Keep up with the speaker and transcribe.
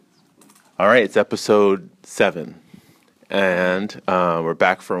All right, it's episode 7, and we're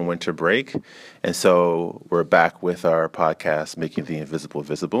back from winter break, and so we're back with our podcast, Making the Invisible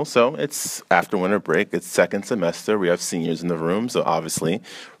Visible. So it's after winter break, it's second semester. We have seniors in the room, so obviously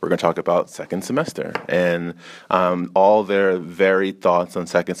we're going to talk about second semester and all their varied thoughts on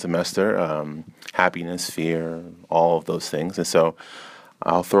second semester, happiness, fear, all of those things. And so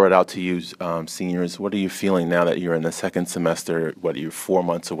I'll throw it out to you, seniors. What are you feeling now that you're in the second semester? What are you, 4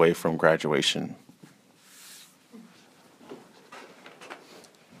 months away from graduation?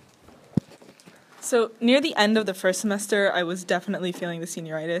 So near the end of the first semester, I was definitely feeling the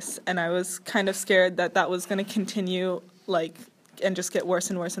senioritis, and I was kind of scared that that was going to continue, and just get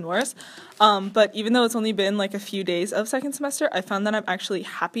worse and worse and worse. But even though it's only been a few days of second semester, I found that I'm actually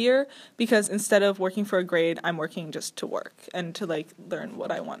happier because instead of working for a grade, I'm working just to work and to learn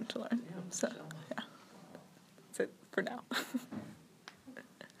what I want to learn. So yeah, that's it for now.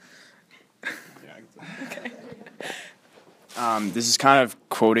 Okay. This is kind of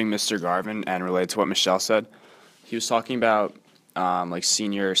quoting Mr. Garvin and related to what Michelle said. He was talking about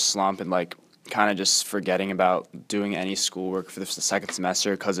senior slump and kind of just forgetting about doing any schoolwork for the second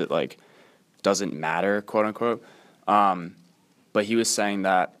semester because it doesn't matter, quote unquote. But he was saying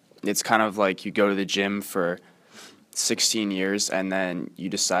that it's kind of like you go to the gym for 16 years and then you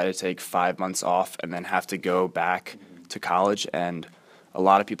decide to take 5 months off and then have to go back to college. And a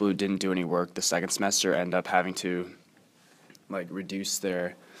lot of people who didn't do any work the second semester end up having to reduce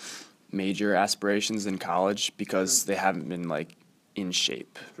their major aspirations in college because they haven't been in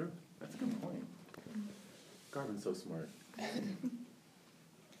shape. True. That's a good point. Garvin's so smart.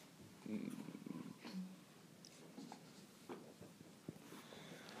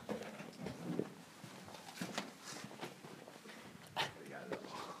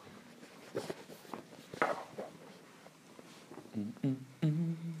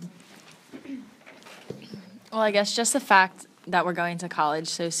 Well, I guess just the fact that we're going to college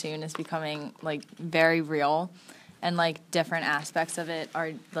so soon is becoming very real, and different aspects of it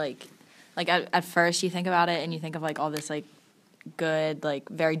are at first you think about it and you think of all this good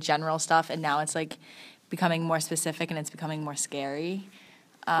very general stuff, and now it's becoming more specific and it's becoming more scary,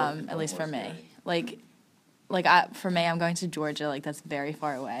 at least for me. For me, I'm going to Georgia, that's very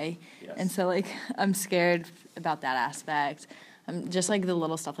far away. Yes. And so I'm scared about that aspect. I'm just the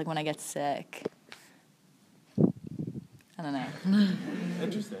little stuff when I get sick. I don't know.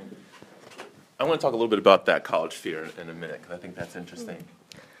 Interesting. I want to talk a little bit about that college fear in a minute because I think that's interesting.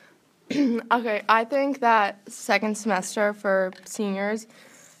 Okay, I think that second semester for seniors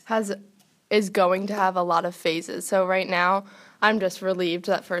is going to have a lot of phases. So right now, I'm just relieved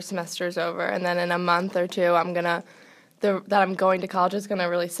that first semester is over, and then in a month or two, that I'm going to college is gonna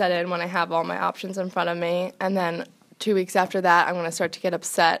really set in when I have all my options in front of me, and then 2 weeks after that, I'm gonna start to get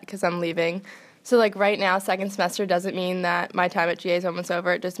upset because I'm leaving. So right now, second semester doesn't mean that my time at GA is almost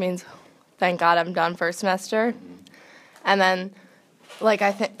over. It just means, thank God, I'm done first semester. And then,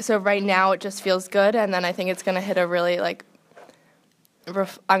 I think so. Right now, it just feels good, and then I think it's gonna hit a really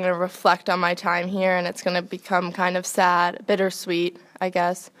I'm gonna reflect on my time here, and it's gonna become kind of sad, bittersweet, I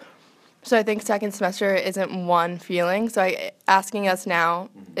guess. So I think second semester isn't one feeling. So asking us now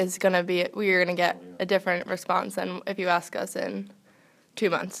is gonna be we're gonna get a different response than if you ask us in 2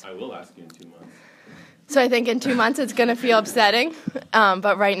 months. I will ask you in 2 months. So I think in 2 months it's going to feel upsetting,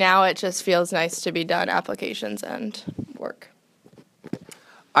 but right now it just feels nice to be done applications and work.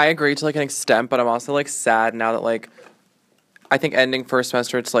 I agree to an extent, but I'm also sad now that I think ending first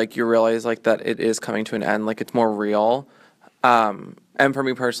semester, it's you realize that it is coming to an end, it's more real. And for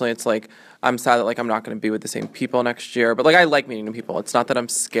me personally, it's I'm sad that I'm not going to be with the same people next year, but I like meeting new people. It's not that I'm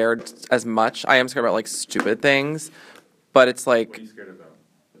scared as much. I am scared about stupid things, but it's What are you scared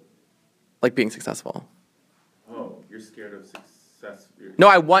about? Being successful. Oh, you're scared of success. No,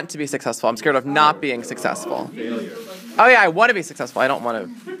 I want to be successful. I'm scared of not being successful. Failure. Oh yeah, I want to be successful. I don't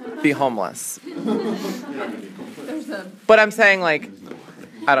want to be homeless. But I'm saying I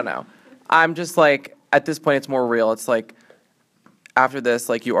don't know. I'm just at this point it's more real. It's after this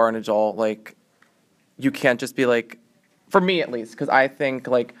you are an adult. You can't just be for me at least, because I think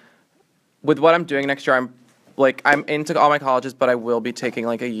with what I'm doing next year, I'm into all my colleges, but I will be taking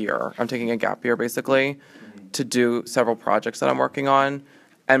a year. I'm taking a gap year basically to do several projects that I'm working on.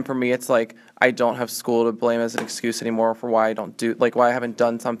 And for me, it's I don't have school to blame as an excuse anymore for why I don't do why I haven't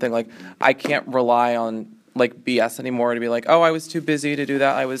done something. I can't rely on BS anymore to be oh, I was too busy to do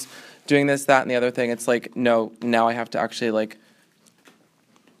that. I was doing this, that, and the other thing. It's no, now I have to actually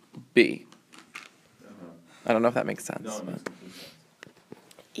be. I don't know if that makes sense. No, it but. makes complete sense.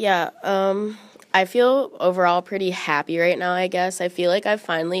 Yeah, I feel overall pretty happy right now, I guess. I feel like I've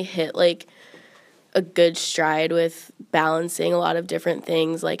finally hit, like, a good stride with balancing a lot of different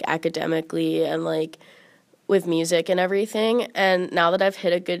things, like, academically and, like, with music and everything. And now that I've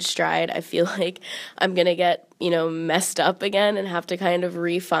hit a good stride, I feel like I'm going to get, messed up again and have to kind of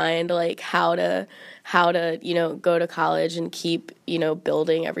refine, like, how to, go to college and keep,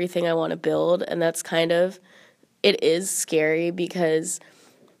 building everything I want to build. And that's kind of, it is scary because,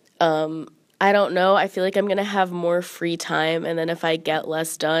 I don't know. I feel like I'm going to have more free time. And then if I get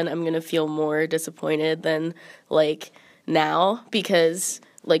less done, I'm going to feel more disappointed than, like, now because,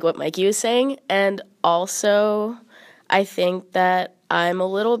 like what Mikey was saying. And also, I think that I'm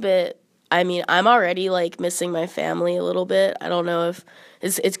already, like, missing my family a little bit. I don't know if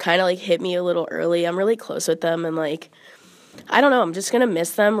it's kind of, like, hit me a little early. I'm really close with them. And, like, I don't know. I'm just going to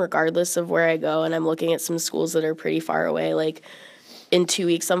miss them regardless of where I go. And I'm looking at some schools that are pretty far away, like, in 2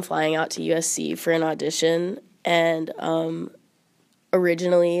 weeks, I'm flying out to USC for an audition, and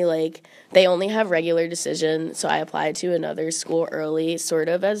originally, like, they only have regular decision, so I applied to another school early, sort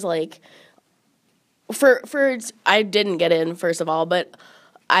of as, like, I didn't get in, first of all, but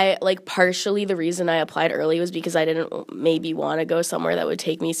I, like, partially the reason I applied early was because I didn't maybe want to go somewhere that would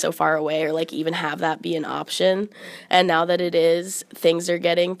take me so far away or, like, even have that be an option. And now that it is, things are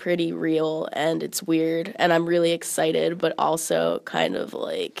getting pretty real and it's weird. And I'm really excited, but also kind of,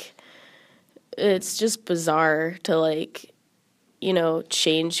 like, it's just bizarre to, like,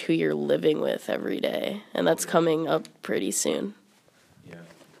 change who you're living with every day. And that's coming up pretty soon. Yeah.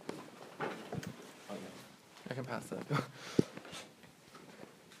 I can pass that.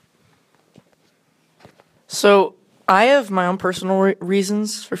 So I have my own personal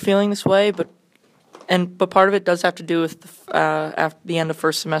reasons for feeling this way, but part of it does have to do with after the end of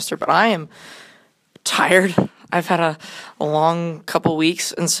first semester. But I am tired. I've had a long couple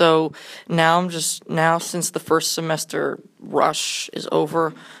weeks, and so now since the first semester rush is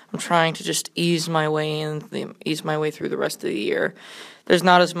over, I'm trying to just ease my way through the rest of the year. There's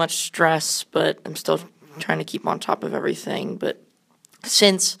not as much stress, but I'm still trying to keep on top of everything. But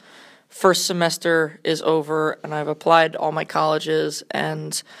since first semester is over and I've applied to all my colleges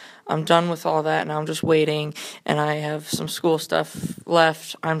and I'm done with all that, and I'm just waiting, and I have some school stuff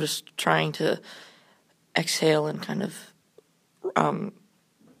left, I'm just trying to exhale and kind of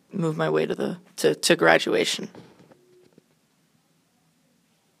move my way to graduation.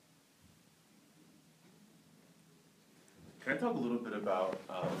 Can I talk a little bit about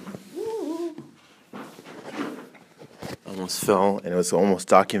almost fell, and it was almost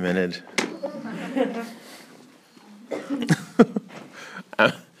documented.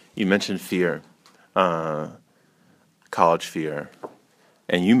 You mentioned fear, college fear,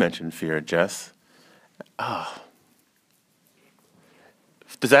 and you mentioned fear, Jess.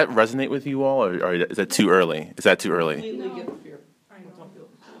 Does that resonate with you all, or is that too early? Is that too early?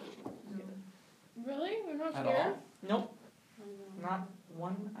 Really? You're not At scared? all? Nope. Not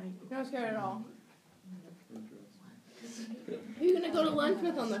one. You're not scared at all? Who are you gonna go to lunch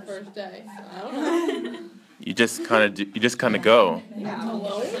with on the first day? I don't know. You just kind of go.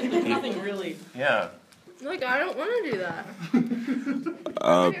 Alone? Nothing really. Yeah. Like, I don't want to do that.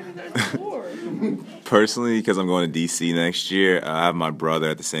 Personally, because I'm going to DC next year, I have my brother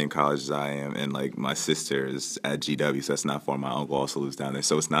at the same college as I am, and like my sister is at GW, so that's not far. My uncle also lives down there,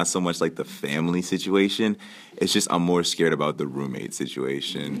 so it's not so much like the family situation. It's just I'm more scared about the roommate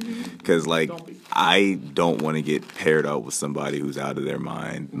situation, because like I don't want to get paired up with somebody who's out of their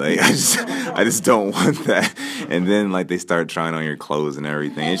mind. Like I just don't want that. And then like they start trying on your clothes and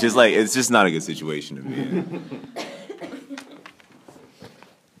everything. It's just not a good situation to be in.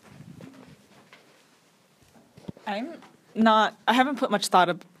 I haven't put much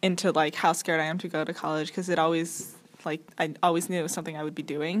thought into like how scared I am to go to college because I always knew it was something I would be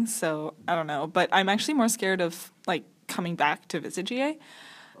doing. So I don't know, but I'm actually more scared of like coming back to visit GA,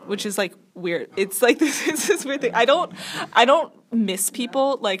 which is like weird. It's like this weird thing. I don't miss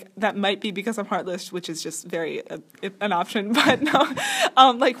people. Like that might be because I'm heartless, which is just very an option. But no,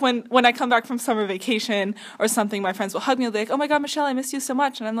 like when I come back from summer vacation or something, my friends will hug me and be like, "Oh my God, Michelle, I miss you so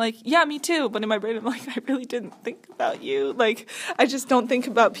much," and I'm like, "Yeah, me too." But in my brain, I'm like, I really didn't think about you. Like I just don't think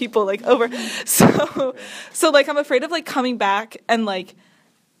about people like over. So like I'm afraid of like coming back and like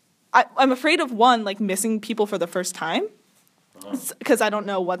I'm afraid of like missing people for the first time. Because I don't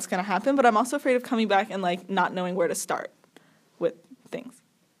know what's going to happen, but I'm also afraid of coming back and like not knowing where to start with things.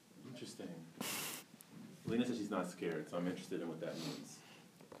 Interesting. Lena says she's not scared, so I'm interested in what that means.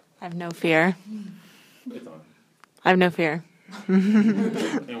 I have no fear. It's on. I have no fear.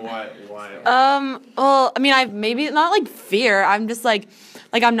 And why? Well, I mean, I've maybe not like fear. I'm just like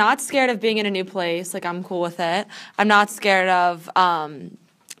like I'm not scared of being in a new place. Like I'm cool with it. I'm not scared of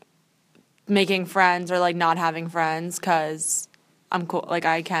making friends or like not having friends because I'm cool. Like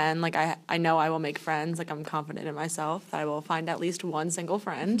I can. Like I know I will make friends. Like I'm confident in myself that I will find at least one single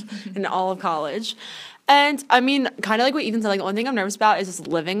friend in all of college. And I mean, kind of like what Ethan said, like the only thing I'm nervous about is just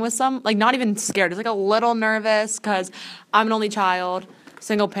living with like not even scared, just like a little nervous because I'm an only child,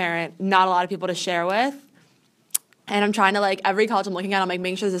 single parent, not a lot of people to share with. And I'm trying to like every college I'm looking at, I'm like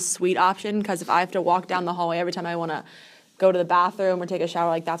making sure there's a suite option because if I have to walk down the hallway every time I want to go to the bathroom or take a shower,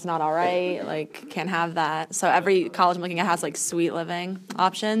 like that's not all right. Like can't have that. So every college I'm looking at has like suite living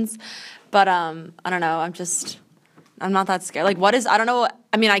options. But I don't know. I'm not that scared. Like I don't know.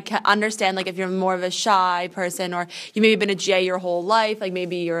 I mean, I can understand like if you're more of a shy person or you maybe been a J your whole life, like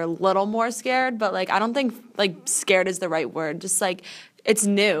maybe you're a little more scared. But like I don't think like scared is the right word. Just like it's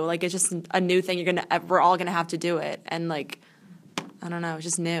new. Like it's just a new thing. We're all gonna have to do it. And like I don't know. It's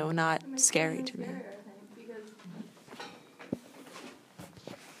just new, not scary to me.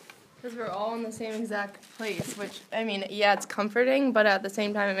 Because we're all in the same exact place, which, I mean, yeah, it's comforting, but at the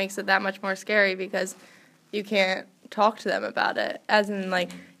same time it makes it that much more scary because you can't talk to them about it. As in, like,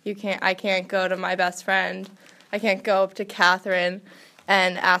 I can't go to my best friend. I can't go up to Catherine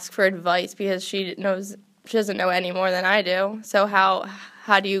and ask for advice because she doesn't know any more than I do. So how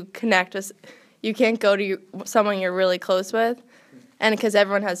do you connect us? You can't go to someone you're really close with, and because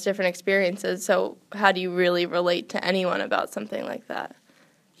everyone has different experiences, so how do you really relate to anyone about something like that?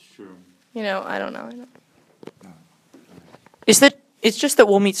 You know, I don't know. It's just that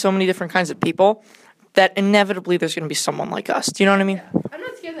we'll meet so many different kinds of people that inevitably there's going to be someone like us. Do you know what I mean? Yeah. I'm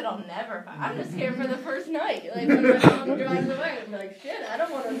not scared that I'll never find. I'm just scared for the first night. Like when my mom drives away, I'm like, shit, I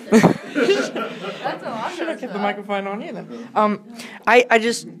don't want to sit. That's all I'm gonna Keep the microphone on you then. I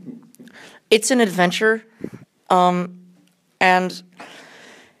just, it's an adventure, and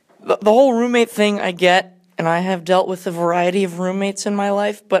the whole roommate thing I get, and I have dealt with a variety of roommates in my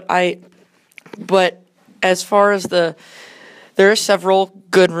life, but as far as there are several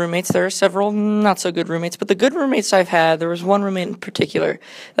good roommates, there are several not so good roommates, but the good roommates I've had, there was one roommate in particular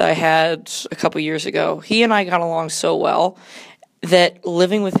that I had a couple years ago. He and I got along so well that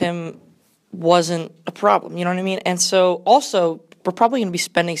living with him wasn't a problem, you know what I mean? And so also, we're probably going to be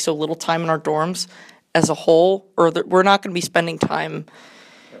spending so little time in our dorms as a whole, or we're not going to be spending time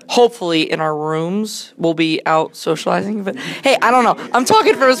hopefully in our rooms. We'll be out socializing, but hey, I don't know. I'm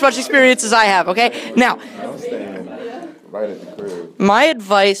talking from as much experience as I have, okay? Now, my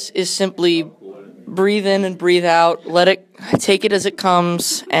advice is simply breathe in and breathe out, take it as it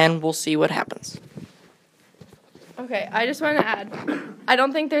comes, and we'll see what happens. Okay, I just want to add, I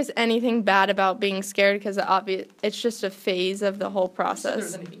don't think there's anything bad about being scared because it's just a phase of the whole process.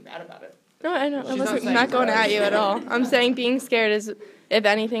 There's anything bad about it. No, I know. I'm not going at you at all. I'm saying being scared is, if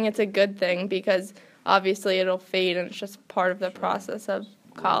anything, it's a good thing because obviously it'll fade and it's just part of the process of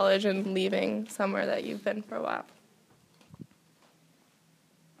college and leaving somewhere that you've been for a while.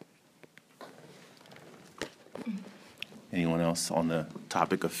 Anyone else on the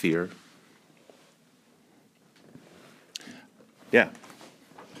topic of fear? Yeah.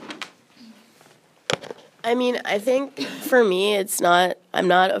 I mean, I think for me, I'm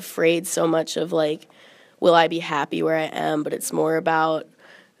not afraid so much of, like, will I be happy where I am, but it's more about,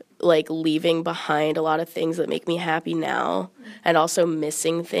 like, leaving behind a lot of things that make me happy now and also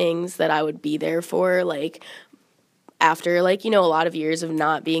missing things that I would be there for, like, after, like, you know, a lot of years of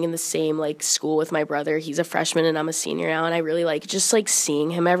not being in the same, like, school with my brother. He's a freshman and I'm a senior now, and I really like just, like,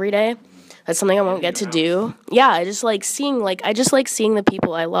 seeing him every day. That's something I won't get to do. Yeah, I just like seeing the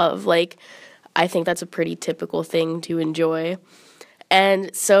people I love. Like, I think that's a pretty typical thing to enjoy.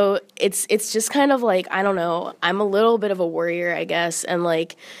 And so it's just kind of like, I don't know, I'm a little bit of a worrier, I guess, and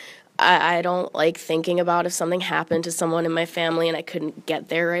like I don't like thinking about if something happened to someone in my family and I couldn't get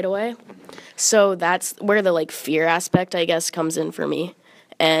there right away. So that's where the like fear aspect, I guess, comes in for me.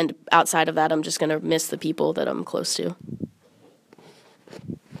 And outside of that, I'm just going to miss the people that I'm close to.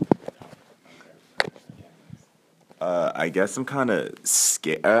 I guess I'm kind of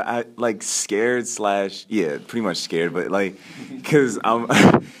scared. Scared / yeah, pretty much scared. But like, cause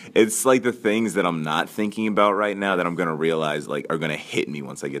it's like the things that I'm not thinking about right now that I'm gonna realize like are gonna hit me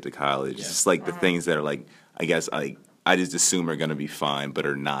once I get to college. It's just like the things that are like, I guess like I just assume are gonna be fine, but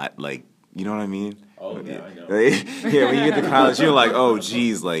are not. Like, you know what I mean? Oh yeah, I know. Yeah, when you get to college, you're like, oh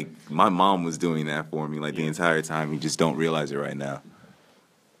geez, like my mom was doing that for me like the entire time. You just don't realize it right now.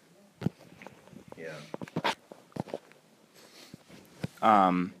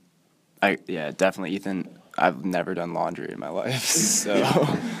 Definitely, Ethan. I've never done laundry in my life, so.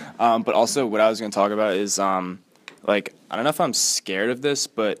 But also, what I was going to talk about is, like, I don't know if I'm scared of this,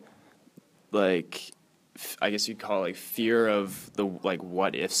 but like I guess you'd call it like fear of the like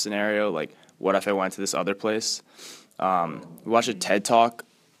what if scenario. Like what if I went to this other place? We watched a TED Talk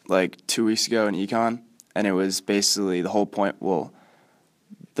like 2 weeks ago in econ, and it was basically the whole point. Well,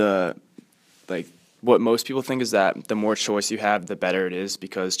 what most people think is that the more choice you have, the better it is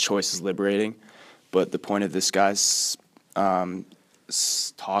because choice is liberating. But the point of this guy's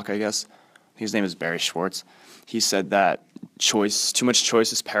talk, I guess, his name is Barry Schwartz. He said that too much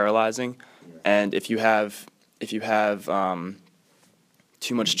choice is paralyzing, and if you have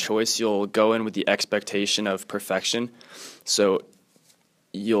too much choice, you'll go in with the expectation of perfection. So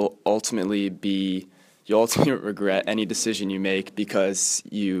you'll ultimately regret any decision you make because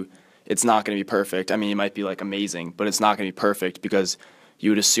it's not going to be perfect. I mean, it might be like amazing, but it's not going to be perfect because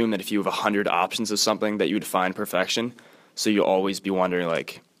you would assume that if you have 100 options of something that you would find perfection. So you'll always be wondering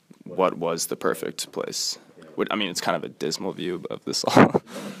like, what was the perfect place? I mean, it's kind of a dismal view of this all.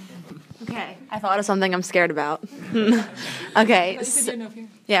 Okay, I thought of something I'm scared about. Okay.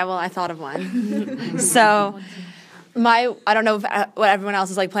 Yeah, well, I thought of one. So I don't know what everyone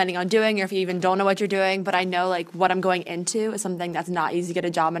else is like planning on doing or if you even don't know what you're doing, but I know like what I'm going into is something that's not easy to get a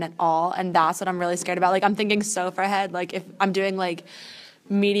job in at all, and that's what I'm really scared about. Like I'm thinking so far ahead, like if I'm doing like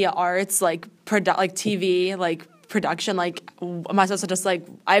media arts, like TV, like production, like am I supposed to just like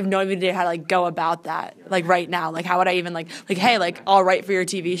I have no idea how to like go about that like right now, like how would I even like hey, like I'll write for your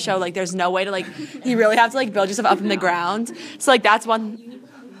TV show, like there's no way to like you really have to like build yourself up from the ground. So like that's one,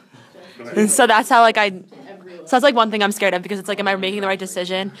 and so that's how like so that's like one thing I'm scared of because it's like am I making the right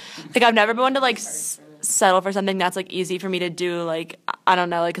decision? Like I've never been one to like settle for something that's like easy for me to do, like I don't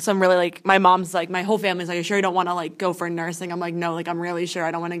know, like some really like my mom's like my whole family's like, are you sure you don't want to like go for nursing? I'm like no, like I'm really sure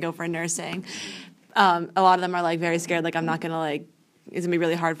I don't want to go for nursing. A lot of them are like very scared, like I'm not gonna like it's gonna be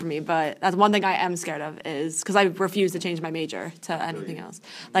really hard for me, but that's one thing I am scared of is because I refuse to change my major to anything else.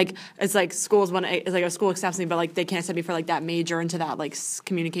 Like it's like schools when it's like a school accepts me, but like they can't accept me for like that major into that like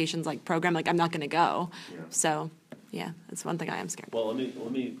communications like program. Like I'm not gonna go. Yeah. So yeah, that's one thing I am scared of. Well, let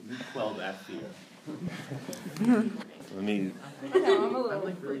me quell that fear.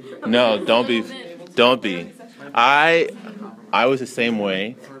 No, don't be. I was the same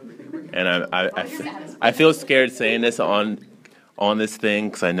way. And I feel scared saying this on this thing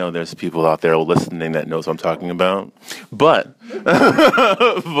because I know there's people out there listening that knows what I'm talking about. But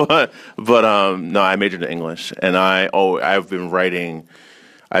no, I majored in English, and I've been writing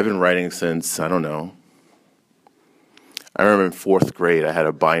since I don't know. I remember in 4th grade I had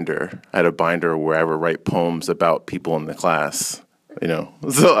a binder. Where I would write poems about people in the class. You know,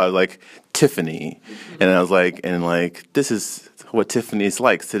 so I was like Tiffany, and I was like, this is what Tiffany's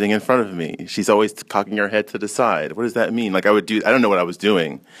like sitting in front of me. She's always cocking her head to the side. What does that mean? Like I don't know what I was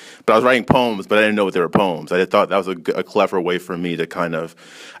doing, but I was writing poems, but I didn't know what they were poems. I thought that was a clever way for me to I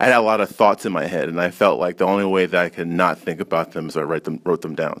had a lot of thoughts in my head, and I felt like the only way that I could not think about them is I wrote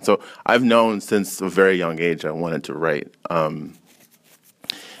them down. So I've known since a very young age I wanted to write.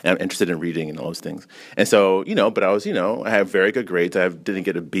 And I'm interested in reading and all those things. And so, but I was, I had very good grades. I didn't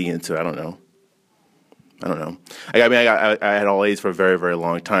get a B into, I don't know. I had all A's for a very, very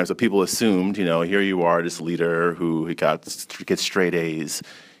long time. So people assumed, here you are, this leader who gets straight A's.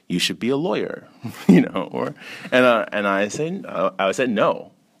 You should be a lawyer, and I said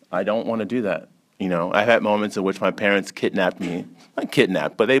no, I don't want to do that. I've had moments in which my parents kidnapped me. Not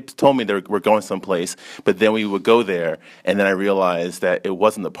kidnapped, but they told me we're going someplace. But then we would go there, and then I realized that it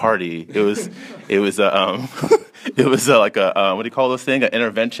wasn't a party. It was like a what do you call this thing? An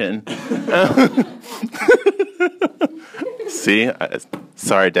intervention. See,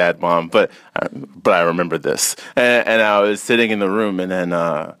 sorry, Dad, Mom, but I remember this. And I was sitting in the room, and then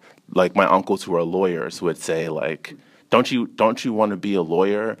like my uncles who are lawyers would say like, Don't you want to be a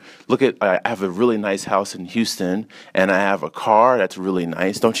lawyer? Look I have a really nice house in Houston, and I have a car that's really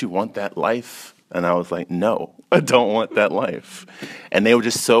nice. Don't you want that life? And I was like, no, I don't want that life. And they were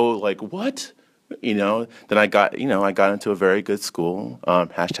just so like, what? Then I got into a very good school,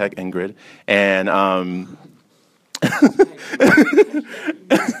 hashtag Ingrid, and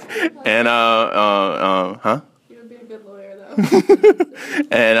huh?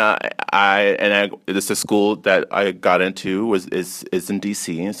 and this is a school that I got into is in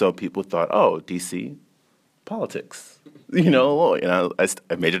D.C. and so people thought, oh, D.C. politics, I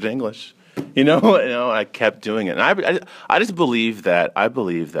majored in English, I kept doing it, and I just believe that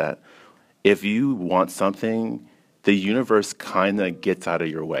if you want something, the universe kind of gets out of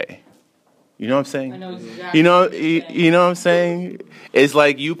your way. You know what I'm saying? I know exactly. You know what I'm saying? It's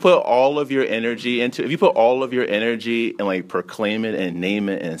like you put all of your energy into. If you put all of your energy and like proclaim it and name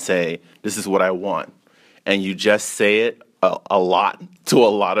it and say, "This is what I want," and you just say it a lot to a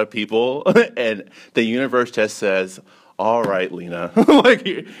lot of people, and the universe just says, all right, Lena, like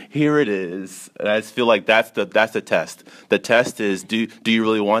here it is. And I just feel like that's the test. The test is, do you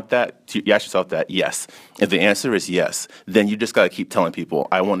really want that? Do you ask yourself that? Yes. If the answer is yes, then you just got to keep telling people,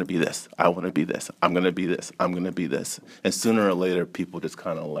 I want to be this. I want to be this. I'm going to be this. I'm going to be this. And sooner or later, people just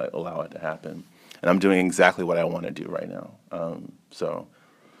kind of allow it to happen. And I'm doing exactly what I want to do right now. So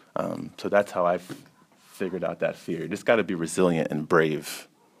that's how I figured out that fear. You just got to be resilient and brave.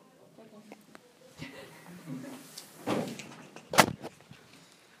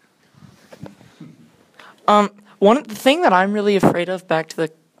 The thing that I'm really afraid of, back to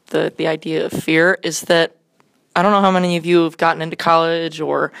the idea of fear, is that I don't know how many of you have gotten into college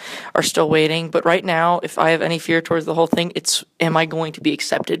or are still waiting, but right now, if I have any fear towards the whole thing, it's, am I going to be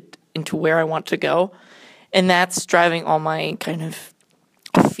accepted into where I want to go? And that's driving all my kind of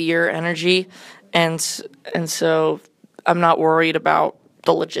fear energy. And so I'm not worried about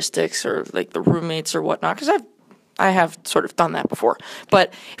the logistics or like the roommates or whatnot, because I have sort of done that before.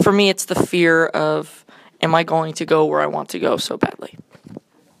 But for me, it's the fear of, am I going to go where I want to go so badly?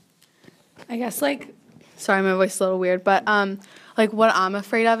 I guess, like, sorry, my voice is a little weird, but like what I'm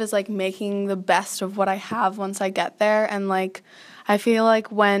afraid of is like making the best of what I have once I get there. And like I feel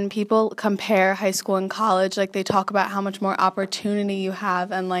like when people compare high school and college, like they talk about how much more opportunity you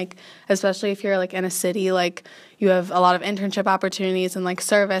have, and like especially if you're like in a city, like you have a lot of internship opportunities and like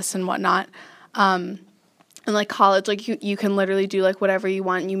service and whatnot. And like college, like you can literally do like whatever you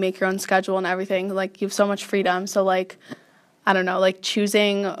want, and you make your own schedule and everything. Like you have so much freedom. So like I don't know, like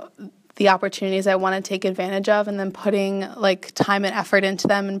choosing the opportunities I want to take advantage of, and then putting like time and effort into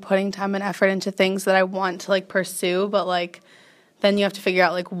them, and putting time and effort into things that I want to like pursue. But like then you have to figure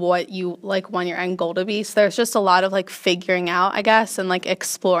out like what you like want your end goal to be. So there's just a lot of like figuring out, I guess, and like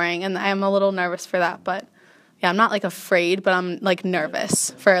exploring. And I'm a little nervous for that, but yeah, I'm not like afraid, but I'm like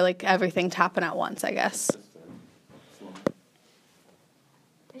nervous for like everything to happen at once, I guess.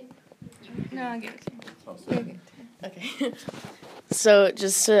 No, I'll give it to you. Okay. So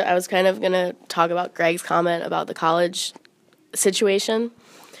I was kind of going to talk about Greg's comment about the college situation.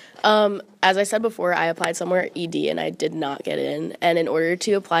 As I said before, I applied somewhere ED and I did not get in. And in order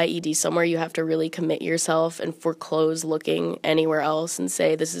to apply ED somewhere, you have to really commit yourself and foreclose looking anywhere else and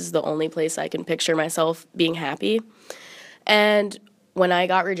say, this is the only place I can picture myself being happy. And when I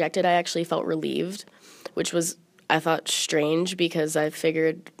got rejected, I actually felt relieved, which was, I thought, strange because I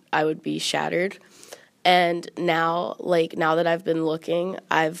figured I would be shattered. And now that I've been looking,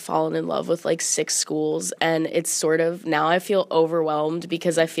 I've fallen in love with like 6 schools, and it's sort of, now I feel overwhelmed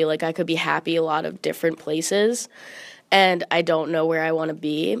because I feel like I could be happy a lot of different places, and I don't know where I want to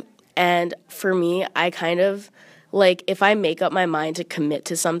be. And for me, I kind of, like, if I make up my mind to commit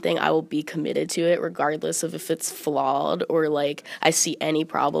to something, I will be committed to it regardless of if it's flawed or like I see any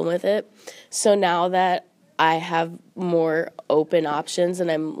problem with it. So now that I have more open options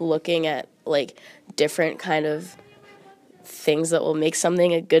and I'm looking at like different kind of things that will make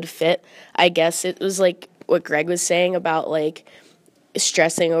something a good fit, I guess it was like what Greg was saying about like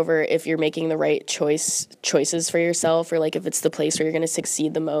stressing over if you're making the right choices for yourself, or like if it's the place where you're going to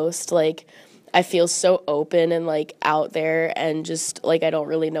succeed the most. Like I feel so open and like out there, and just like I don't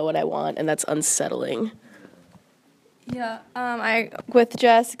really know what I want, and that's unsettling. Yeah, I with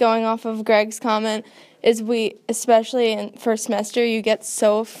Jess, going off of Greg's comment, is especially in first semester, you get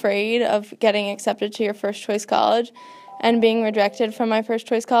so afraid of getting accepted to your first choice college and being rejected from my first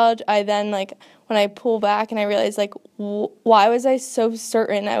choice college. I then, like, when I pull back and I realize, like, why was I so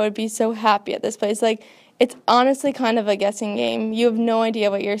certain I would be so happy at this place? Like, it's honestly kind of a guessing game. You have no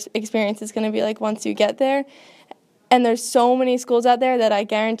idea what your experience is going to be like once you get there. And there's so many schools out there that I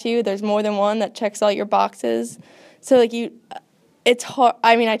guarantee you there's more than one that checks all your boxes. So, like, it's hard.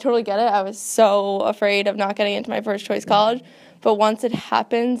 I mean, I totally get it. I was so afraid of not getting into my first choice college. But once it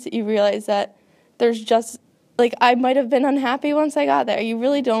happens, you realize that there's just, like, I might have been unhappy once I got there. You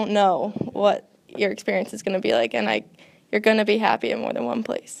really don't know what your experience is going to be like. And you're going to be happy in more than one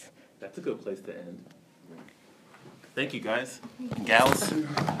place. That's a good place to end. Thank you, guys and gals.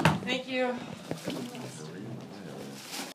 Thank you.